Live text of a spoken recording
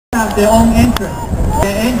have their own interest.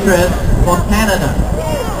 Their interest for Canada.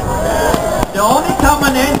 The only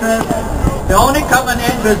common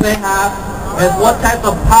interest they have is what type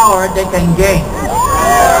of power they can gain.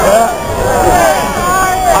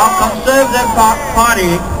 Our Conservative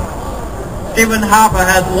Party, Stephen Harper,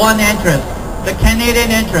 has one interest, the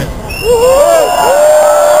Canadian interest.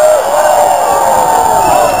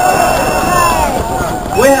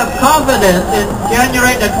 We have confidence in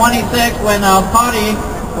January the 26th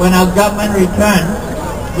when our government returns,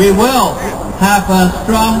 we will have a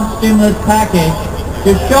strong stimulus package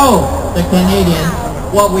to show the Canadians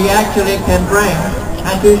what we actually can bring,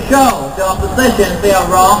 and to show the opposition they are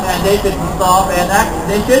wrong and they should be solved and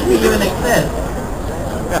they shouldn't even exist.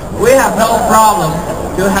 We have no problem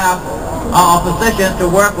to have our opposition to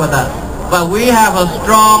work with us, but we have a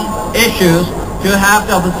strong issue to have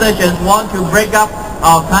the opposition want to break up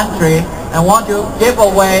our country and want to give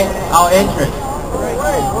away our interests.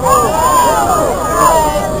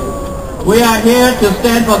 We are here to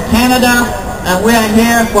stand for Canada, and we are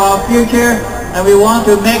here for our future, and we want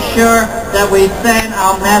to make sure that we send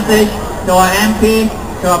our message to our MP,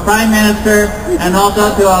 to our Prime Minister, and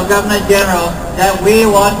also to our Governor General that we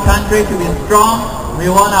want country to be strong, we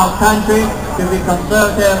want our country to be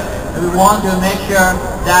conservative, and we want to make sure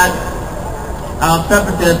that our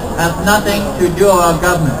separatists have nothing to do with our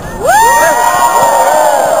government.